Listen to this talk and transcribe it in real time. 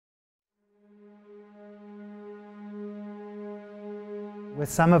With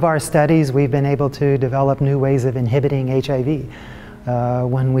some of our studies, we've been able to develop new ways of inhibiting HIV.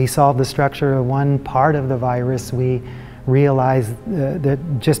 When we solved the structure of one part of the virus, we realized that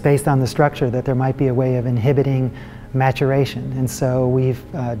just based on the structure that there might be a way of inhibiting maturation. And so we've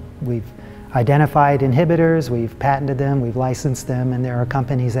identified inhibitors, we've patented them, we've licensed them, and there are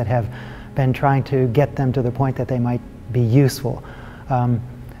companies that have been trying to get them to the point that they might be useful.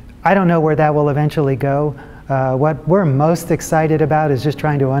 I don't know where that will eventually go. What we're most excited about is just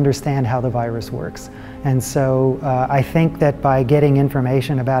trying to understand how the virus works. And so I think that by getting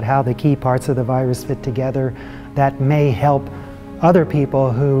information about how the key parts of the virus fit together, that may help other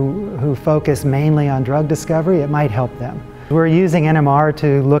people who focus mainly on drug discovery. It might help them. We're using NMR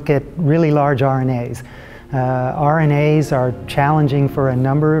to look at really large RNAs. RNAs are challenging for a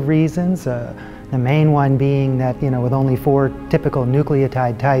number of reasons. The main one being that, with only 4 typical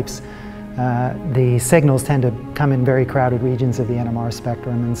nucleotide types, the signals tend to come in very crowded regions of the NMR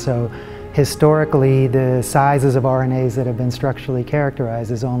spectrum, and so historically the sizes of RNAs that have been structurally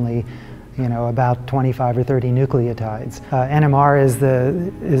characterized is only about 25 or 30 nucleotides. NMR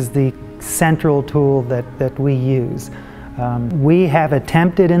is the central tool that we use. We have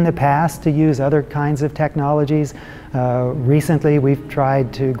attempted in the past to use other kinds of technologies. Recently we've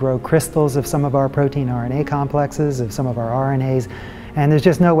tried to grow crystals of some of our protein RNA complexes, of some of our RNAs, and there's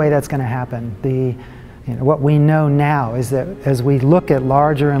just no way that's going to happen. What we know now is that as we look at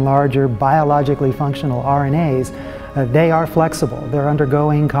larger and larger biologically functional RNAs, they are flexible. They're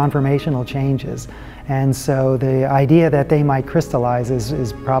undergoing conformational changes. And so the idea that they might crystallize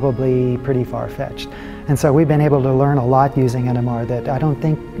is probably pretty far-fetched. And so we've been able to learn a lot using NMR that I don't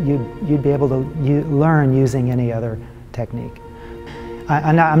think you'd be able to learn using any other technique.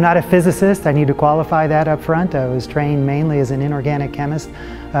 I'm not a physicist. I need to qualify that up front. I was trained mainly as an inorganic chemist,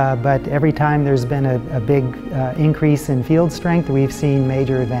 but every time there's been a big increase in field strength, we've seen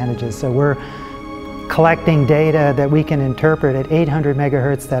major advantages. So we're collecting data that we can interpret at 800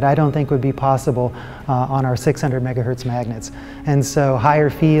 megahertz that I don't think would be possible on our 600 megahertz magnets. And so higher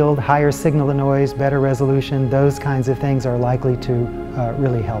field, higher signal to noise, better resolution, those kinds of things are likely to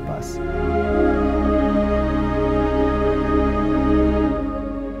really help us.